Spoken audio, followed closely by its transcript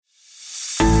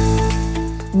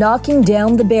Knocking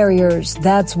down the barriers,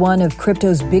 that's one of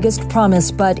crypto's biggest promise,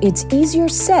 but it's easier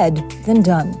said than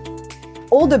done.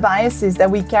 All the biases that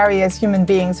we carry as human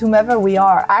beings, whomever we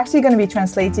are actually going to be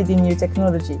translated in new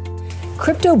technology.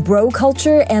 Crypto bro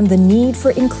culture and the need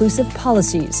for inclusive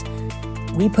policies.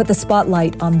 We put the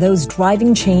spotlight on those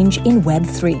driving change in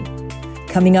Web3.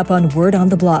 Coming up on Word on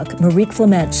the Block, Marique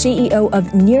Flement, CEO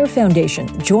of Near Foundation,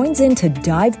 joins in to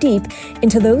dive deep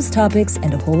into those topics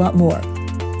and a whole lot more.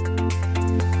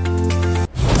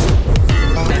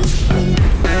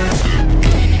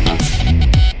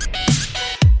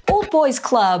 Boys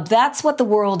Club, that's what the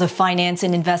world of finance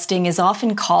and investing is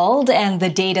often called, and the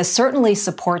data certainly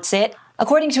supports it.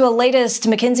 According to a latest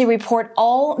McKinsey report,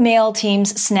 all male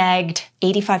teams snagged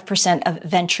 85% of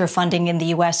venture funding in the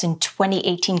U.S. in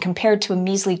 2018 compared to a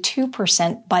measly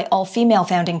 2% by all female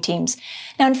founding teams.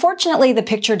 Now, unfortunately, the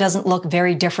picture doesn't look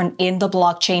very different in the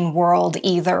blockchain world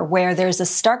either, where there's a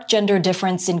stark gender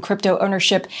difference in crypto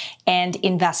ownership and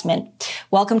investment.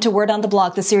 Welcome to Word on the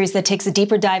Block, the series that takes a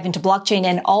deeper dive into blockchain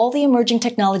and all the emerging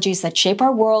technologies that shape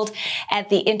our world at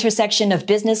the intersection of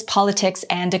business, politics,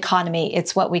 and economy.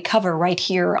 It's what we cover right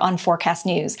here on Forecast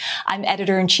News. I'm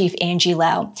Editor-in-Chief Angie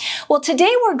Lau. Well,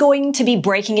 today we're going to be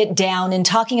breaking it down and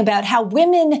talking about how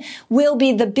women will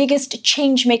be the biggest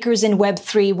change makers in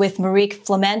Web3 with Marique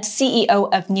Flement, CEO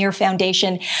of Near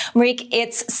Foundation. Marique,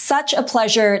 it's such a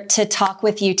pleasure to talk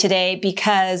with you today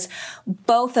because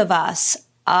both of us,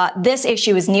 this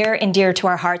issue is near and dear to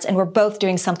our hearts, and we're both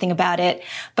doing something about it.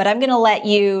 But I'm going to let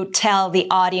you tell the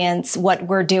audience what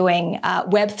we're doing.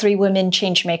 Web3 Women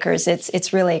Changemakers.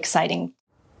 It's really exciting.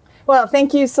 Well,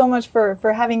 thank you so much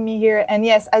for having me here. And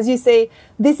yes, as you say,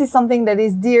 this is something that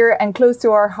is dear and close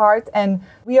to our heart. And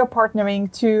we are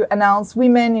partnering to announce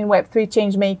Women in Web3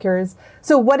 Changemakers.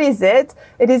 So what is it?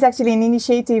 It is actually an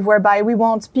initiative whereby we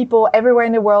want people everywhere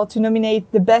in the world to nominate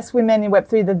the best women in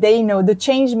Web3 that they know, the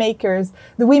change makers,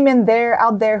 the women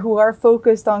out there who are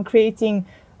focused on creating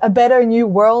a better new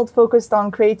world, focused on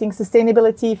creating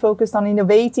sustainability, focused on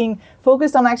innovating,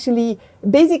 focused on actually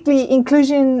basically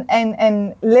inclusion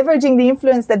and leveraging the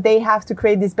influence that they have to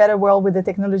create this better world with the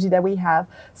technology that we have.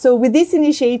 So with this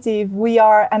initiative, we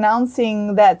are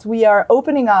announcing that we are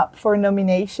opening up for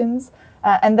nominations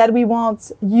and that we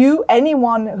want you,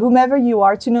 anyone, whomever you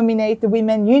are, to nominate the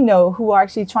women you know who are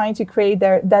actually trying to create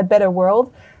that better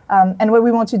world. And what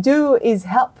we want to do is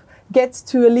help get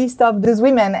to a list of those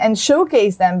women and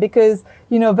showcase them because,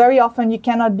 very often you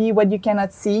cannot be what you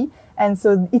cannot see. And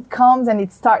so it comes and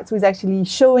it starts with actually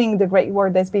showing the great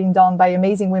work that's being done by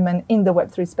amazing women in the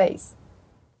Web3 space.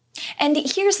 And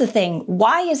here's the thing.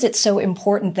 Why is it so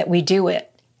important that we do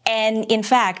it? And in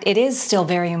fact, it is still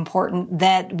very important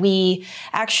that we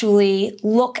actually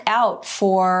look out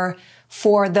for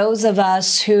those of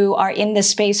us who are in this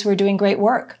space who are doing great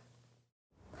work.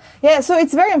 Yeah, so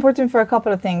it's very important for a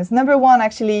couple of things. Number one,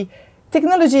 actually,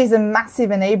 technology is a massive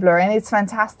enabler and it's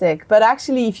fantastic. But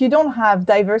actually, if you don't have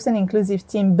diverse and inclusive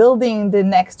team building the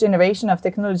next generation of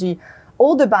technology,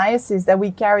 all the biases that we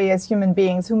carry as human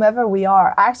beings, whomever we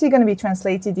are actually going to be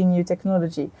translated in new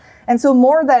technology. And so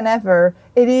more than ever,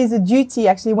 it is a duty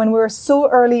actually when we're so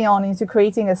early on into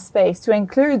creating a space to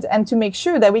include and to make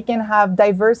sure that we can have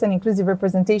diverse and inclusive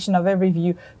representation of every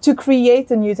view to create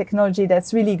a new technology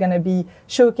that's really going to be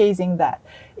showcasing that.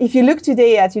 If you look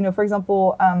today at, for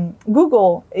example,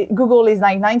 Google is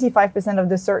like 95% of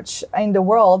the search in the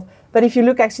world. But if you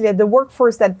look actually at the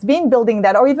workforce that's been building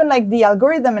that, or even like the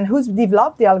algorithm and who's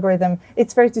developed the algorithm,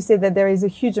 it's fair to say that there is a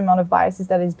huge amount of biases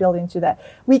that is built into that.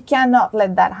 We cannot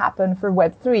let that happen for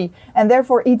Web3. And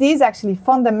therefore, it is actually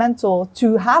fundamental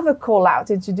to have a call out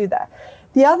and to do that.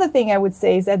 The other thing I would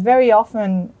say is that very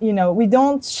often, we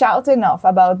don't shout enough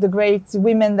about the great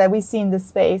women that we see in the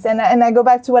space. And I go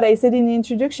back to what I said in the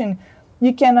introduction.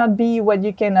 You cannot be what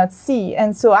you cannot see.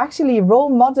 And so actually role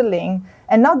modeling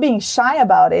and not being shy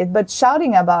about it, but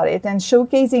shouting about it and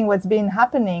showcasing what's been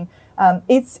happening.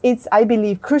 It's, I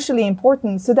believe, crucially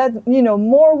important so that,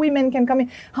 more women can come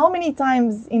in. How many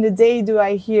times in a day do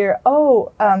I hear,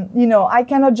 I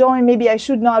cannot join, maybe I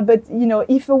should not, but,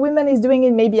 if a woman is doing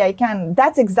it, maybe I can.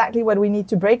 That's exactly what we need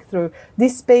to break through.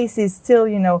 This space is still,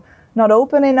 not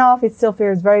open enough. It still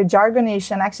feels very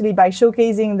jargonish. And actually by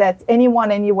showcasing that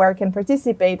anyone, anywhere can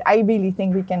participate, I really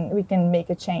think we can make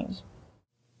a change.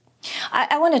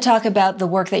 I want to talk about the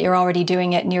work that you're already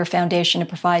doing at Near Foundation. It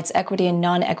provides equity and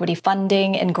non-equity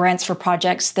funding and grants for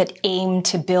projects that aim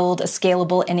to build a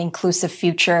scalable and inclusive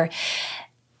future.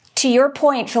 To your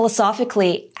point,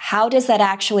 philosophically, how does that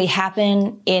actually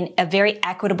happen in a very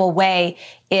equitable way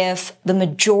if the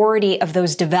majority of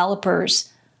those developers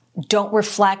don't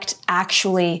reflect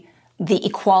actually the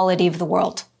equality of the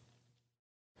world?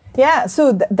 Yeah,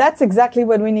 so that's exactly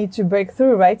what we need to break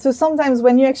through, right? So sometimes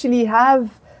when you actually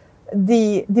have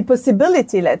the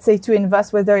possibility, let's say, to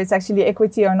invest, whether it's actually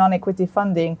equity or non-equity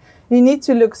funding, you need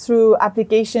to look through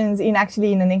applications in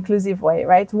an inclusive way,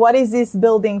 right? What is this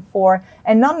building for?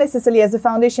 And not necessarily as a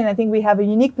foundation, I think we have a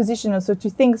unique position also to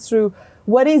think through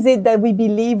what is it that we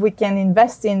believe we can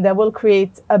invest in that will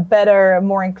create a better,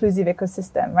 more inclusive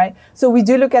ecosystem, right? So we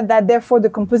do look at that. Therefore, the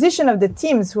composition of the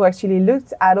teams who actually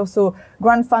looked at also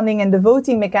grant funding and the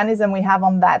voting mechanism we have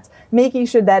on that, making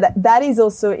sure that that is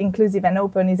also inclusive and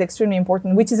open is extremely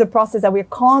important, which is a process that we're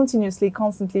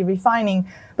constantly refining.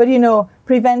 But,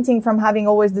 preventing from having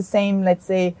always the same, let's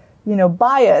say,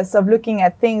 bias of looking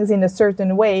at things in a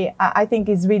certain way, I think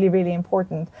is really, really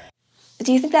important.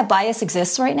 Do you think that bias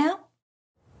exists right now?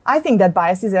 I think that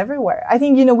bias is everywhere. I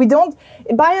think,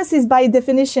 bias is by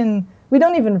definition, we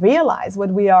don't even realize what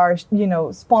we are,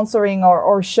 sponsoring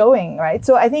or showing, right?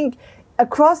 So I think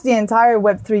across the entire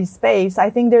Web3 space, I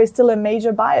think there is still a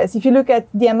major bias. If you look at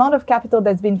the amount of capital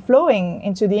that's been flowing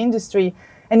into the industry,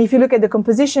 and if you look at the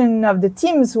composition of the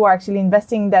teams who are actually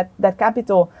investing that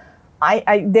capital,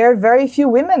 there are very few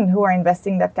women who are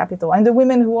investing that capital, and the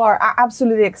women who are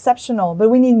absolutely exceptional, but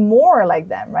we need more like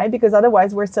them, right? Because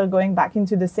otherwise we're still going back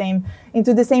into the same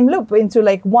loop, into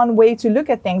like one way to look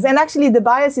at things. And actually the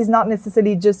bias is not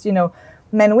necessarily just,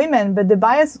 men, women, but the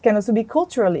bias can also be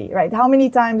culturally, right? How many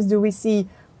times do we see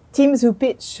teams who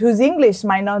pitch, whose English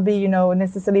might not be,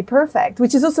 necessarily perfect,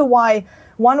 which is also why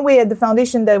one way at the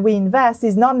foundation that we invest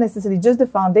is not necessarily just the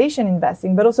foundation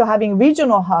investing, but also having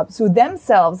regional hubs who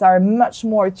themselves are much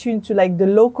more attuned to like the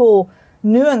local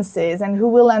nuances and who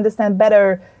will understand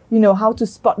better, how to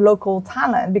spot local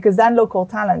talent, because that local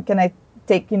talent can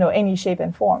take, any shape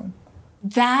and form.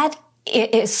 That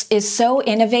is so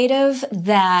innovative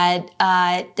that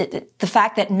the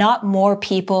fact that not more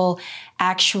people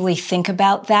actually think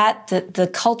about that, the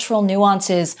cultural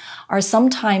nuances are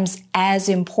sometimes as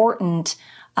important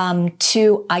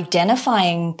to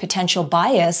identifying potential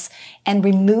bias, and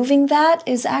removing that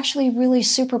is actually really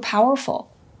super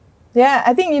powerful. Yeah,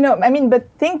 I think, but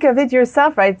think of it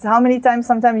yourself, right? How many times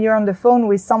sometimes you're on the phone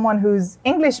with someone whose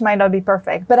English might not be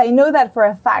perfect, but I know that for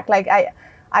a fact, like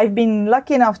I've been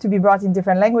lucky enough to be brought in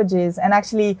different languages, and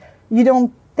actually you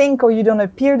don't think or you don't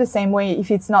appear the same way if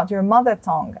it's not your mother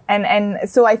tongue. And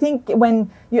so I think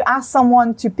when you ask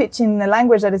someone to pitch in a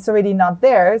language that is already not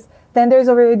theirs, then there's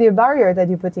already a barrier that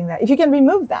you're putting there. If you can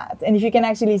remove that, and if you can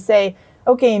actually say,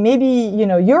 okay, maybe,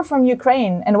 you're from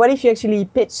Ukraine, and what if you actually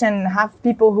pitch and have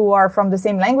people who are from the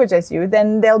same language as you,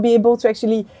 then they'll be able to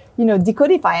actually,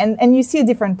 decodify, and you see a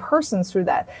different person through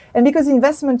that. And because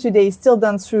investment today is still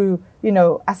done through,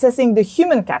 assessing the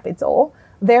human capital,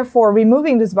 therefore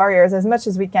removing those barriers as much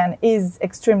as we can is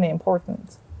extremely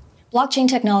important. Blockchain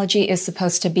technology is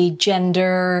supposed to be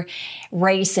gender,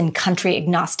 race, and country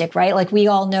agnostic, right? Like we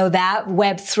all know that.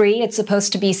 Web3, it's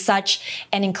supposed to be such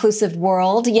an inclusive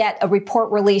world. Yet a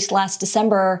report released last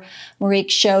December, Marique,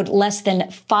 showed less than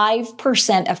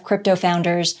 5% of crypto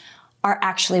founders are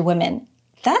actually women.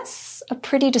 That's a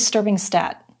pretty disturbing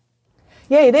stat.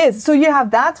 Yeah, it is. So you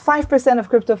have that 5% of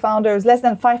crypto founders, less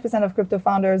than 5% of crypto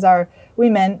founders are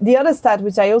women. The other stat,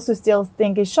 which I also still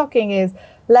think is shocking, is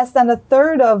less than a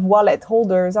third of wallet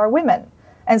holders are women.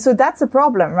 And so that's a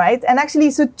problem, right? And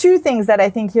actually, so two things that I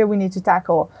think here we need to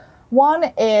tackle.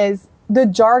 One is the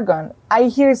jargon. I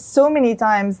hear so many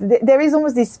times, there is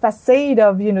almost this facade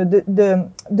of,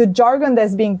 the jargon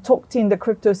that's being talked in the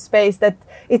crypto space that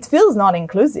it feels not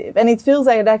inclusive, and it feels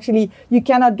like actually you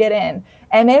cannot get in.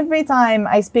 And every time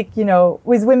I speak,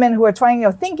 with women who are trying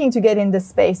or thinking to get in this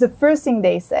space, the first thing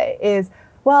they say is,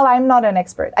 well, I'm not an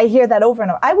expert. I hear that over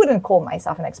and over. I wouldn't call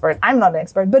myself an expert. I'm not an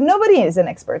expert, but nobody is an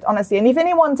expert, honestly. And if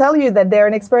anyone tell you that they're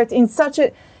an expert in such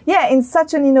an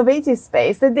innovative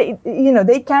space, that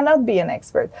they cannot be an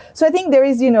expert. So I think there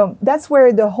is, that's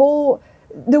where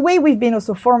the way we've been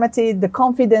also formatted, the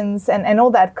confidence and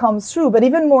all that comes through, but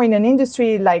even more in an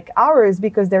industry like ours,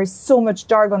 because there is so much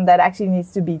jargon that actually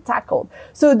needs to be tackled.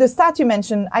 So the stat you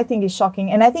mentioned, I think is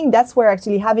shocking. And I think that's where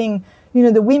actually having,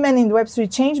 the women in the Web3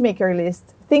 changemaker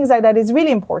list, things like that is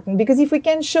really important, because if we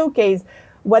can showcase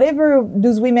whatever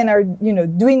those women are,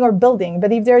 doing or building, but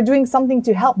if they're doing something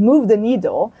to help move the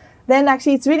needle, then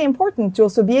actually it's really important to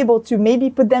also be able to maybe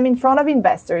put them in front of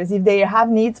investors if they have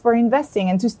needs for investing,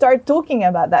 and to start talking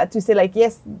about that, to say like,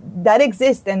 yes, that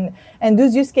exists, and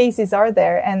those use cases are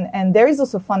there, and there is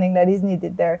also funding that is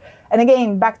needed there. And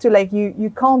again, back to like,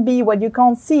 you can't be what you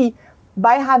can't see.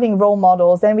 By having role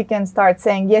models, then we can start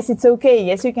saying, yes, it's okay.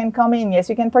 Yes, you can come in. Yes,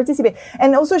 you can participate.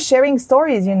 And also sharing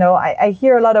stories. I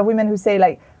hear a lot of women who say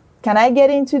like, can I get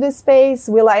into the space?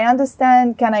 Will I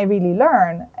understand? Can I really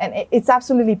learn? And it's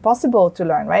absolutely possible to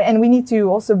learn, right? And we need to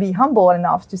also be humble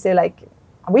enough to say, like,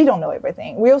 we don't know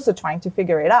everything. We're also trying to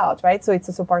figure it out, right? So it's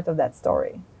also part of that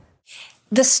story.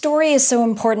 The story is so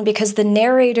important because the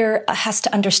narrator has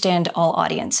to understand all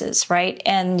audiences, right?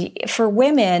 And for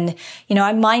women,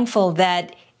 I'm mindful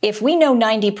that if we know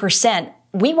 90%,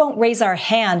 we won't raise our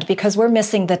hand because we're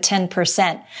missing the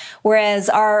 10%. Whereas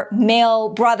our male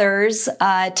brothers,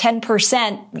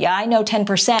 10%, yeah, I know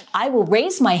 10%. I will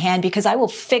raise my hand because I will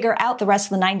figure out the rest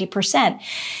of the 90%.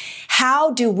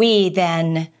 How do we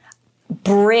then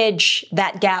bridge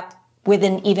that gap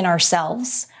within even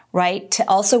ourselves, right? To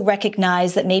also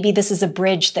recognize that maybe this is a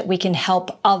bridge that we can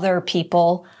help other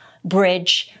people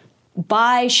bridge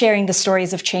by sharing the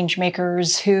stories of change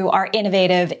makers who are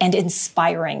innovative and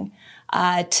inspiring.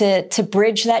 To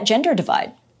bridge that gender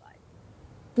divide.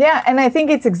 Yeah, and I think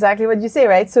it's exactly what you say,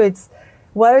 right? So it's,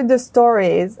 what are the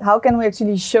stories? How can we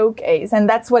actually showcase? And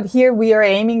that's what here we are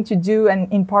aiming to do,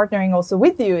 and in partnering also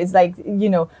with you, is like,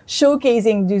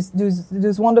 showcasing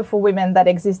those wonderful women that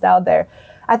exist out there.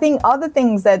 I think other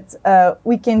things that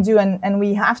we can do and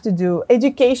we have to do,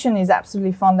 education is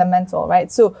absolutely fundamental, right?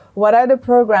 So what are the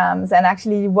programs and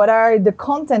actually what are the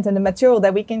content and the material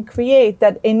that we can create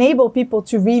that enable people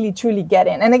to really, truly get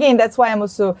in? And again, that's why I'm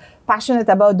also passionate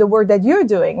about the work that you're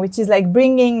doing, which is like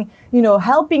bringing,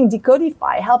 helping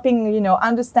decodify, helping,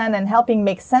 understand and helping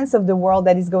make sense of the world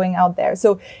that is going out there.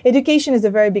 So education is a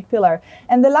very big pillar.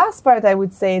 And the last part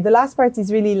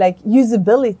is really like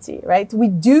usability, right? We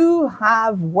do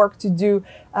have work to do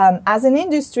as an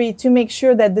industry to make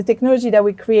sure that the technology that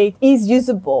we create is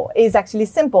usable, is actually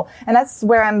simple. And that's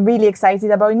where I'm really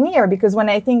excited about NEAR, because when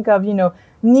I think of,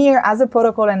 NEAR as a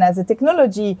protocol and as a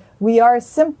technology, we are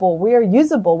simple, we are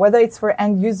usable, whether it's for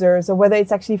end users or whether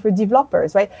it's actually for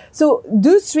developers, right? So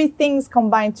those three things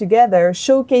combined together,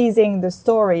 showcasing the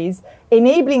stories,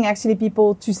 enabling actually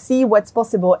people to see what's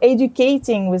possible,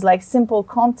 educating with like simple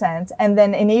content, and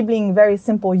then enabling very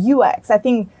simple UX. I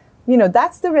think,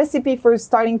 that's the recipe for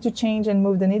starting to change and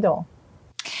move the needle.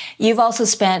 You've also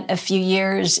spent a few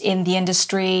years in the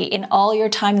industry. In all your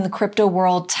time in the crypto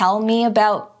world, tell me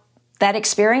about that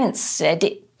experience.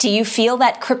 Do you feel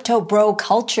that crypto bro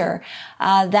culture?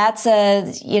 That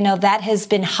has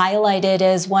been highlighted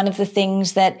as one of the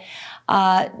things that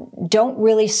don't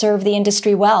really serve the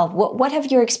industry well. What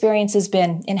have your experiences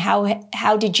been, and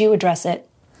how did you address it?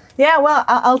 Yeah, well,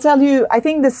 I'll tell you, I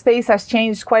think the space has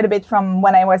changed quite a bit from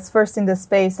when I was first in the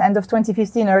space, end of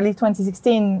 2015, early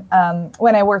 2016,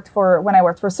 when I worked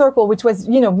for Circle, which was,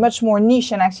 much more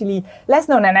niche and actually less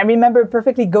known. And I remember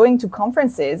perfectly going to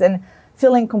conferences and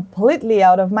feeling completely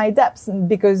out of my depths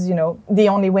because, the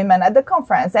only women at the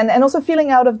conference, and also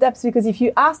feeling out of depths because if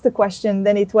you asked the question,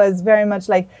 then it was very much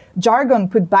like jargon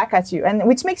put back at you, and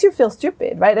which makes you feel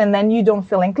stupid, right? And then you don't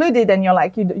feel included, and you're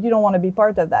like, you don't want to be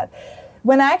part of that.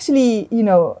 When I actually,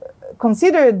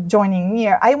 considered joining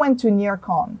NEAR, I went to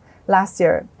NEARCon last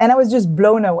year, and I was just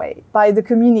blown away by the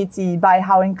community, by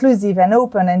how inclusive and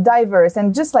open and diverse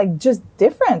and just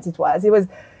different it was. It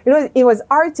was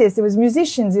artists, it was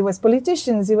musicians, it was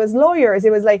politicians, it was lawyers.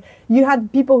 It was like you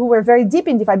had people who were very deep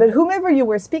in DeFi, but whomever you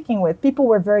were speaking with, people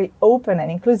were very open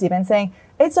and inclusive and saying,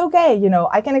 it's okay,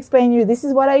 I can explain you, this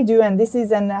is what I do, and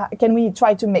can we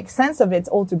try to make sense of it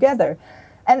all together?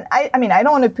 And I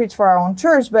don't want to preach for our own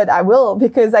church, but I will,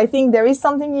 because I think there is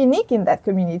something unique in that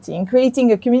community, in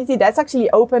creating a community that's actually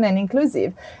open and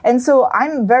inclusive. And so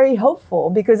I'm very hopeful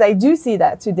because I do see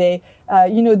that today.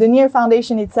 The NEAR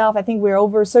Foundation itself, I think we're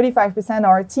over 35% of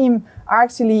our team are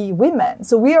actually women.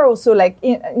 So we are also like,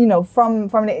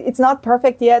 from it's not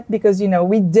perfect yet because,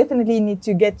 we definitely need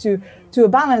to get to a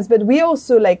balance, but we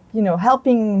also like,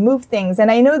 helping move things. And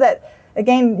I know that,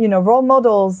 again, role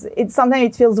models, sometimes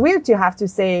it feels weird to have to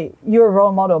say you're a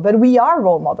role model, but we are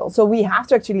role models. So we have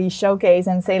to actually showcase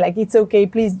and say like, it's okay,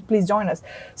 please join us.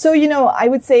 So, I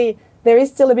would say there is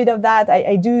still a bit of that.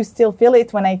 I do still feel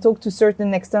it when I talk to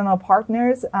certain external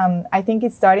partners. I think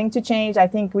it's starting to change. I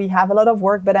think we have a lot of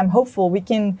work, but I'm hopeful we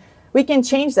can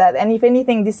change that. And if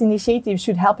anything, this initiative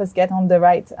should help us get on the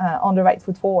right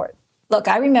foot forward. Look,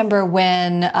 I remember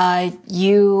when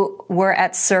you were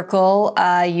at Circle,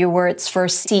 you were its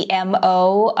first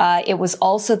CMO. It was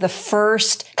also the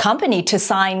first company to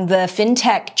sign the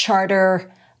FinTech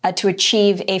charter to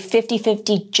achieve a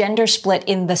 50-50 gender split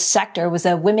in the sector. It was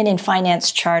a Women in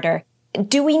Finance charter.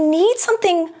 Do we need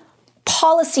something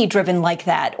policy-driven like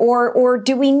that, or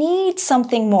do we need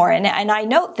something more? And I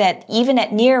note that even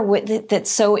at NEAR,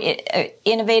 that's so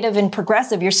innovative and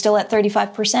progressive, you're still at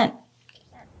 35%.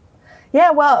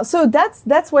 Yeah, well, so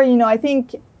that's where, I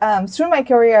think through my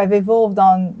career, I've evolved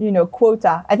on,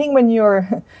 quota. I think when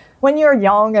you're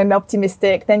young and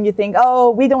optimistic, then you think, oh,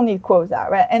 we don't need quota,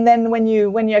 right? And then when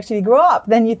you actually grow up,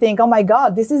 then you think, oh my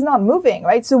God, this is not moving,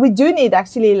 right? So we do need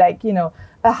actually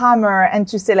a hammer and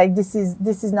to say this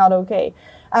is not okay.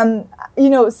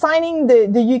 Signing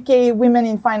the UK Women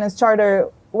in Finance Charter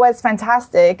was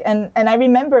fantastic. And I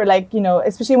remember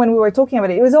especially when we were talking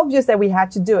about it, it was obvious that we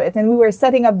had to do it, and we were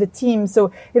setting up the team.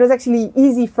 So it was actually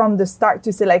easy from the start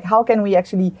to say how can we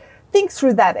actually think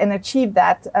through that and achieve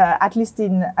that, at least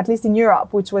in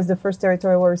Europe, which was the first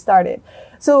territory where we started.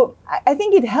 So I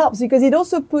think it helps because it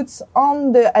also puts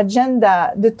on the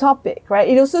agenda the topic, right?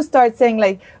 It also starts saying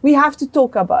we have to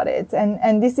talk about it,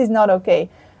 and this is not okay.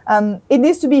 It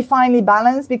needs to be finely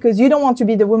balanced because you don't want to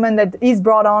be the woman that is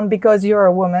brought on because you're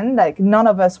a woman. None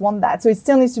of us want that. So it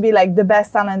still needs to be the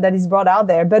best talent that is brought out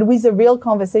there, but with a real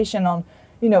conversation on,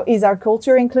 is our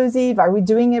culture inclusive? Are we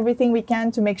doing everything we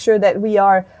can to make sure that we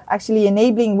are actually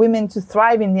enabling women to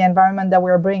thrive in the environment that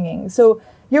we're bringing? So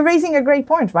you're raising a great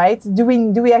point, right? Do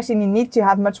we actually need to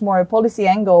have much more a policy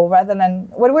angle rather than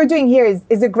what we're doing here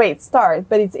is a great start,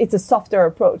 but it's a softer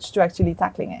approach to actually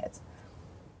tackling it.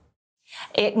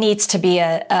 It needs to be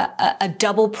a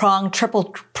double-pronged,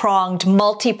 triple-pronged,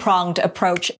 multi-pronged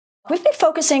approach. We've been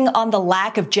focusing on the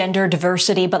lack of gender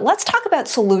diversity, but let's talk about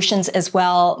solutions as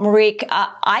well. Marieke,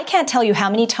 I can't tell you how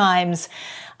many times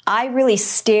I really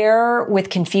stare with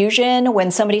confusion when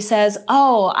somebody says,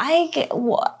 oh,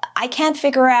 I can't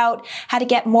figure out how to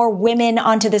get more women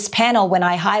onto this panel when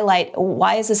I highlight,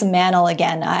 why is this a manel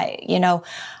again?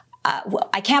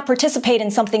 I can't participate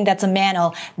in something that's a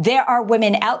manel. There are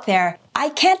women out there. I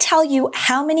can't tell you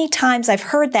how many times I've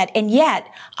heard that. And yet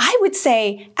I would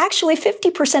say actually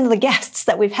 50% of the guests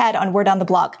that we've had on Word on the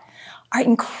Block are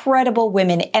incredible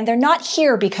women. And they're not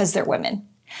here because they're women.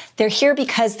 They're here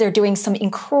because they're doing some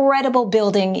incredible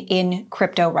building in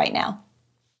crypto right now.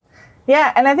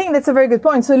 Yeah. And I think that's a very good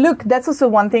point. So look, that's also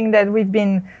one thing that we've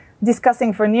been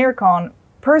discussing for NearCon.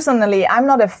 Personally, I'm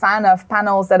not a fan of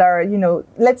panels that are,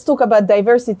 let's talk about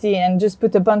diversity and just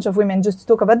put a bunch of women just to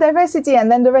talk about diversity.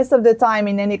 And then the rest of the time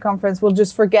in any conference, we'll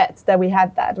just forget that we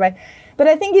had that, right? But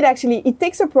I think it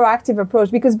takes a proactive approach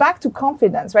because back to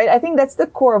confidence, right? I think that's the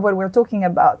core of what we're talking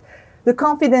about. The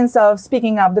confidence of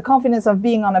speaking up, the confidence of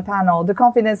being on a panel, the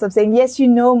confidence of saying, yes, you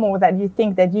know more than you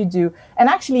think that you do. And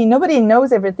actually, nobody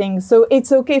knows everything. So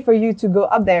it's okay for you to go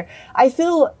up there. I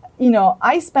feel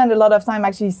I spend a lot of time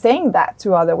actually saying that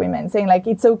to other women, saying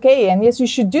it's okay. And yes, you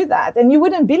should do that. And you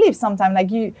wouldn't believe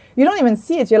sometimes, you don't even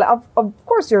see it. You're of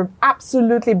course, you're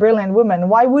absolutely brilliant woman.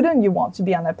 Why wouldn't you want to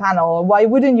be on a panel? Or why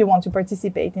wouldn't you want to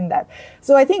participate in that?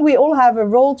 So I think we all have a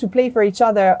role to play for each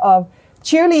other of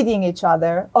cheerleading each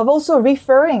other, of also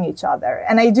referring each other.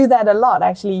 And I do that a lot,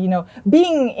 actually,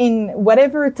 being in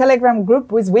whatever Telegram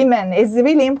group with women is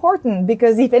really important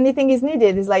because if anything is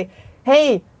needed, it's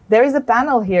hey, there is a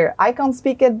panel here. I can't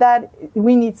speak at that.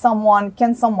 We need someone.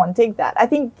 Can someone take that? I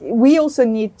think we also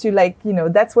need to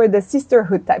that's where the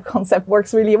sisterhood type concept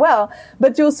works really well,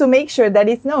 but to also make sure that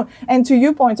it's known. And to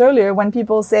your point earlier, when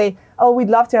people say, oh, we'd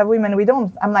love to have women, we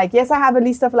don't. I'm yes, I have a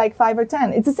list of 5 or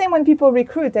 10. It's the same when people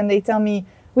recruit and they tell me,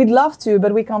 we'd love to,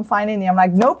 but we can't find any.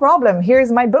 I'm no problem.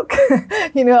 Here's my book,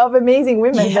 of amazing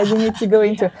women that you need to go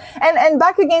into. And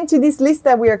back again to this list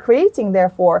that we are creating,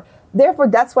 Therefore,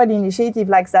 that's why the initiative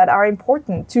like that are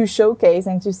important to showcase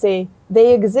and to say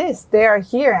they exist, they are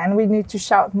here, and we need to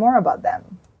shout more about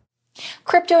them.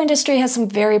 Crypto industry has some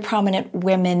very prominent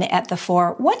women at the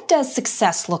fore. What does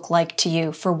success look like to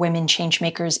you for women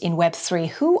changemakers in Web3?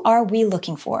 Who are we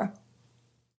looking for?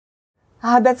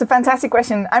 That's a fantastic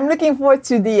question. I'm looking forward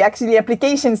to the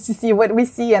applications to see what we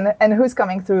see and who's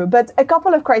coming through. But a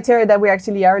couple of criteria that we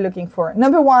actually are looking for.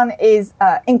 Number one is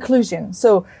inclusion.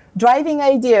 So driving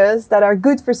ideas that are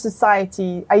good for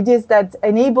society, ideas that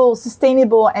enable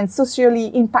sustainable and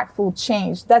socially impactful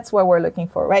change. That's what we're looking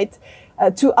for, right?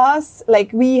 To us,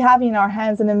 we have in our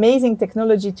hands an amazing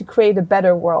technology to create a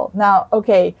better world. Now,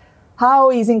 okay,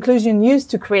 how is inclusion used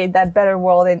to create that better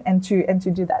world and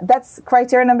to do that? That's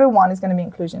criteria number one is going to be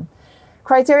inclusion.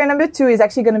 Criteria number two is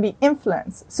actually going to be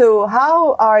influence. So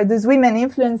how are those women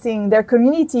influencing their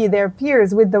community, their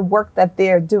peers with the work that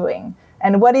they're doing?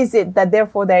 And what is it that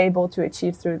therefore they're able to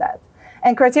achieve through that?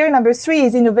 And criteria number three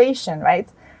is innovation, right?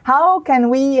 How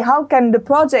can the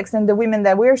projects and the women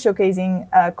that we're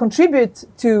showcasing contribute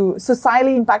to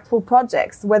socially impactful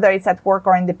projects, whether it's at work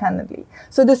or independently?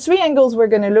 So the three angles we're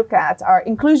going to look at are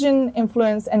inclusion,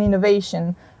 influence, and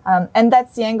innovation. And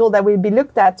that's the angle that will be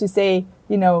looked at to say,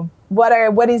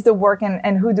 what is the work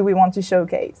and who do we want to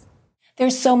showcase?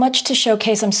 There's so much to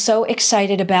showcase. I'm so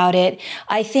excited about it.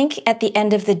 I think at the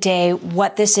end of the day,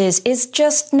 what this is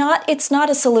just it's not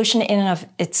a solution in and of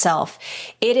itself.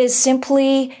 It is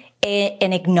simply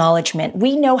an acknowledgement.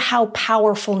 We know how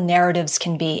powerful narratives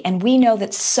can be, and we know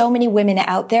that so many women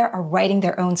out there are writing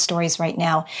their own stories right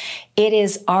now. It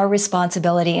is our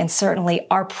responsibility and certainly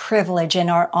our privilege and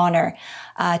our honor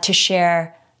to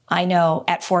share, I know,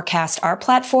 at Forecast, our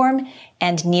platform,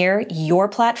 and Near, your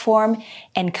platform,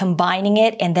 and combining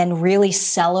it and then really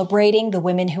celebrating the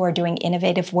women who are doing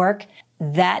innovative work.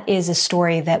 That is a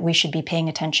story that we should be paying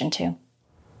attention to.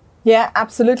 Yeah,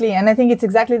 absolutely. And I think it's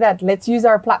exactly that. Let's use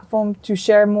our platform to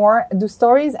share more the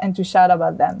stories and to shout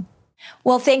about them.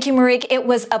 Well, thank you, Marieke. It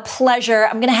was a pleasure.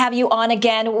 I'm going to have you on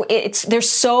again. There's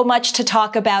so much to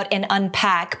talk about and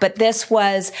unpack, but this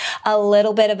was a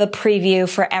little bit of a preview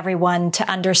for everyone to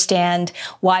understand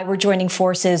why we're joining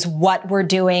forces, what we're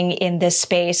doing in this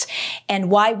space, and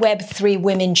why Web3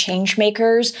 women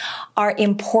changemakers are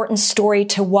important story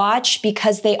to watch,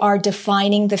 because they are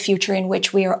defining the future in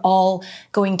which we are all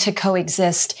going to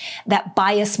coexist. That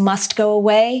bias must go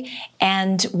away.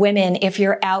 And women, if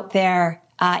you're out there,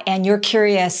 and you're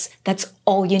curious, that's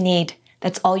all you need.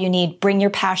 That's all you need. Bring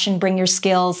your passion, bring your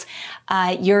skills,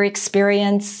 your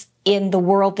experience in the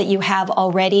world that you have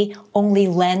already only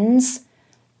lends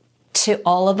to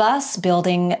all of us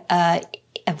building a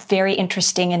very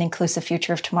interesting and inclusive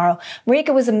future of tomorrow. Marieke,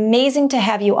 it was amazing to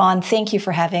have you on. Thank you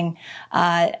for having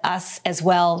us as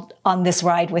well on this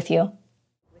ride with you.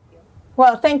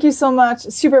 Well, thank you so much.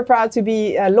 Super proud to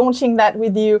be launching that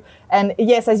with you. And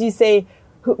yes, as you say,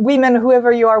 women,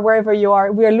 whoever you are, wherever you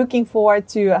are, we are looking forward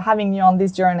to having you on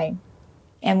this journey.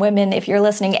 And women, if you're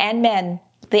listening, and men,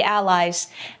 the allies,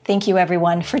 thank you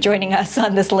everyone for joining us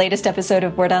on this latest episode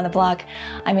of Word on the Block.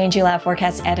 I'm Angie Lau,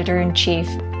 Forecast Editor-in-Chief.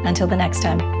 Until the next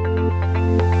time.